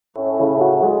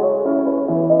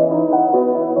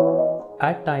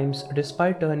At times,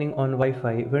 despite turning on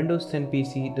Wi-Fi, Windows 10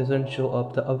 PC doesn't show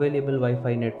up the available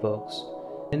Wi-Fi networks.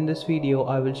 In this video,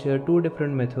 I will share two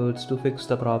different methods to fix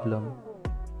the problem.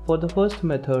 For the first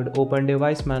method, open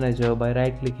Device Manager by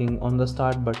right-clicking on the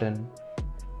Start button.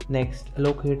 Next,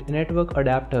 locate Network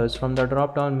Adapters from the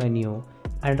drop-down menu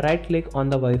and right-click on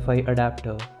the Wi-Fi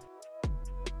adapter.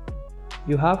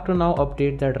 You have to now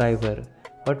update the driver.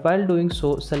 But while doing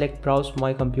so, select Browse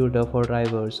My Computer for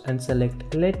drivers and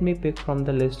select Let me pick from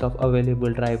the list of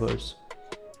available drivers.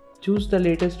 Choose the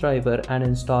latest driver and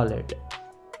install it.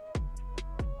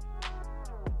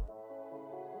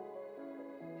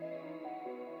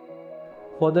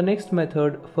 For the next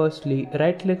method, firstly,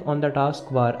 right-click on the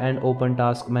taskbar and open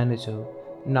Task Manager.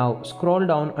 Now scroll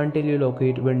down until you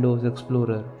locate Windows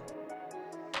Explorer.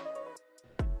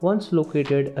 Once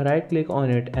located, right-click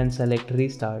on it and select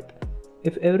Restart.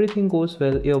 If everything goes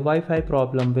well, your Wi-Fi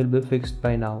problem will be fixed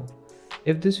by now.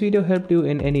 If this video helped you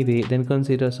in any way, then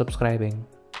consider subscribing.